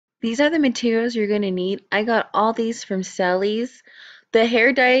These are the materials you're going to need. I got all these from Sally's. The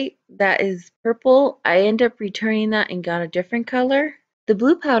hair dye that is purple, I end up returning that and got a different color. The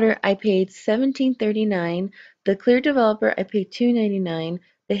blue powder I paid $17.39. The clear developer I paid $2.99.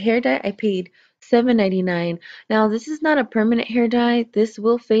 The hair dye I paid $7.99. Now this is not a permanent hair dye. This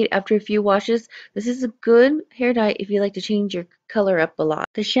will fade after a few washes. This is a good hair dye if you like to change your color up a lot.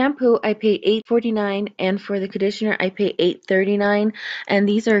 The shampoo I paid $8.49 and for the conditioner I paid $8.39, and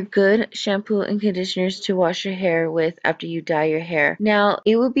these are good shampoo and conditioners to wash your hair with after you dye your hair. Now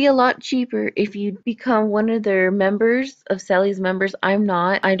it would be a lot cheaper if you become one of their members, of Sally's members. I'm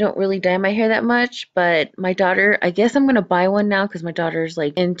not. I don't really dye my hair that much, but my daughter, I guess I'm gonna buy one now because my daughter's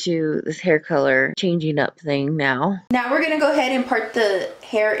like into this hair color changing up thing now. Now we're gonna go ahead and part the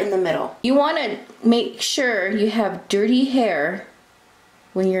hair in the middle. You want to make sure you have dirty hair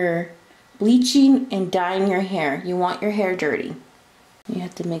when you're bleaching and dyeing your hair. You want your hair dirty. You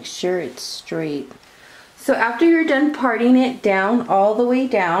have to make sure it's straight. So after you're done parting it down, all the way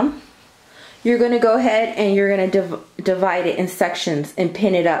down, you're going to go ahead and you're going to divide it in sections and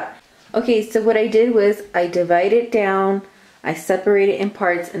pin it up. Okay, so what I did was I divide it down, I separate it in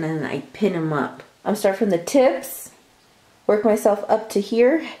parts, and then I pin them up. I'm start from the tips, work myself up to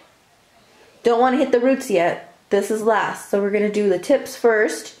here. Don't want to hit the roots yet. This is last. So we're going to do the tips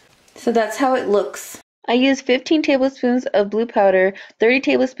first. So that's how it looks. I use 15 tablespoons of blue powder, 30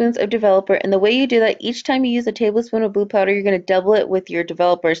 tablespoons of developer, and the way you do that, each time you use a tablespoon of blue powder, you're going to double it with your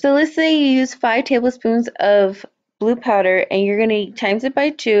developer. So let's say you use 5 tablespoons of blue powder and you're going to times it by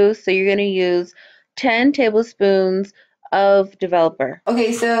 2, so you're going to use 10 tablespoons of developer.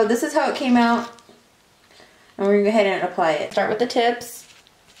 Okay, so this is how it came out, and we're going to go ahead and apply it. Start with the tips.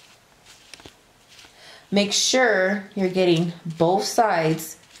 Make sure you're getting both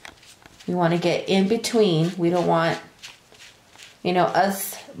sides. You want to get in between. We don't want, you know,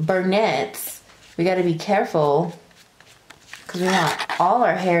 us brunettes, we got to be careful because we want all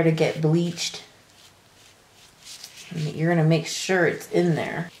our hair to get bleached. And you're going to make sure it's in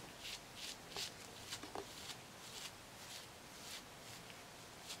there.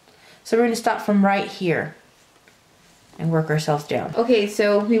 So we're going to stop from right here and work ourselves down. Okay,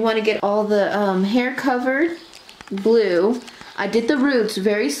 so we want to get all the hair covered blue. I did the roots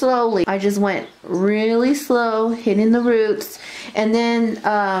very slowly. I just went really slow, hitting the roots. And then,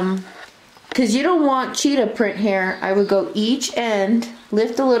 because you don't want cheetah print hair, I would go each end,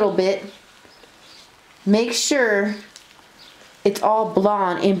 lift a little bit, make sure it's all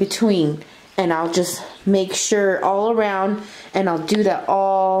blonde in between. And I'll just make sure all around, and I'll do that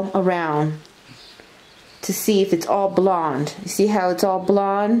all around to see if it's all blonde. You see how it's all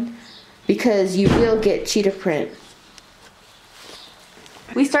blonde? Because you will get cheetah print.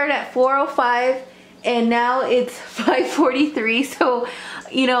 We started at 4:05 and now it's 5:43, so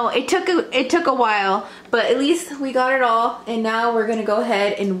you know it took a while, but at least we got it all, and now we're gonna go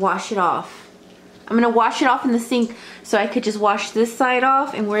ahead and wash it off. I'm gonna wash it off in the sink so I could just wash this side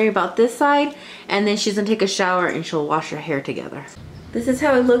off and worry about this side, and then she's gonna take a shower and she'll wash her hair together. This is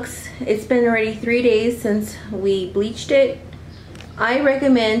how it looks. It's been already 3 days since we bleached it. I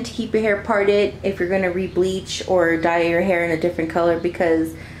recommend to keep your hair parted if you're going to re-bleach or dye your hair in a different color,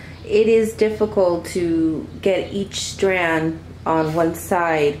 because it is difficult to get each strand on one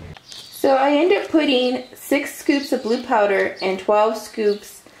side. So I end up putting 6 scoops of blue powder and 12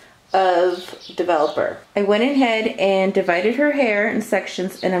 scoops of developer. I went ahead and divided her hair in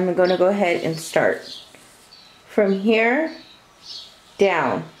sections, and I'm going to go ahead and start from here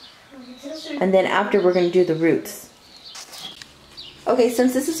down, and then after we're going to do the roots. Okay,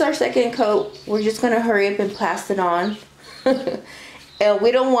 since this is our second coat, we're just gonna hurry up and pass it on. And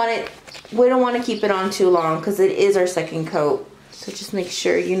we don't want to keep it on too long because it is our second coat. So just make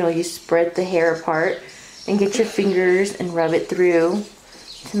sure, you know, you spread the hair apart and get your fingers and rub it through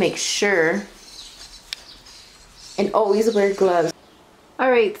to make sure. And always wear gloves.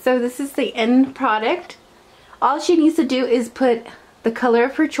 Alright, so this is the end product. All she needs to do is put the color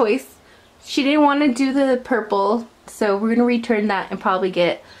of her choice. She didn't want to do the purple, so we're going to return that and probably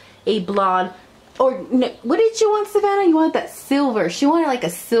get a blonde. Or, no, what did you want, Savannah? You wanted that silver. She wanted like a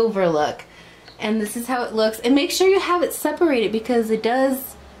silver look. And this is how it looks. And make sure you have it separated because it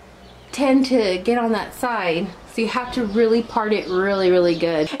does tend to get on that side. So you have to really part it really, really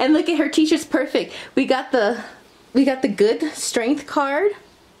good. And look at her t-shirt's perfect. We got the good strength card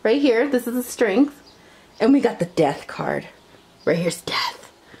right here. This is the strength. And we got the death card. Right here's death.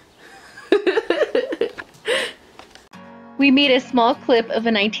 We made a small clip of a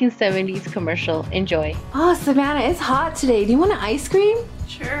 1970s commercial. Enjoy. Oh, Savannah, it's hot today. Do you want an ice cream?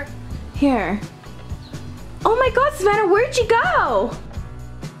 Sure. Here. Oh my God, Savannah, where'd you go?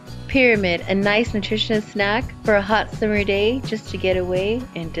 pyramid, a nice nutritious snack for a hot summer day just to get away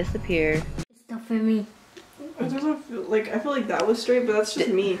and disappear. It's still for me. I don't feel like that was straight, but that's just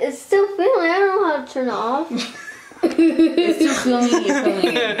me. It's still filming. I don't know how to turn it off. It's still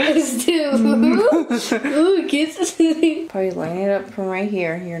filming. It's still. Ooh, kids. Probably line it up from right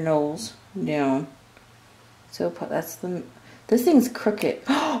here, your nose down. So that's the. This thing's crooked.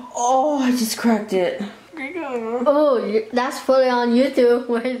 Oh, I just cracked it. Oh, that's fully on YouTube.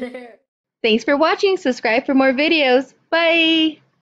 Right there. Thanks for watching. Subscribe for more videos. Bye!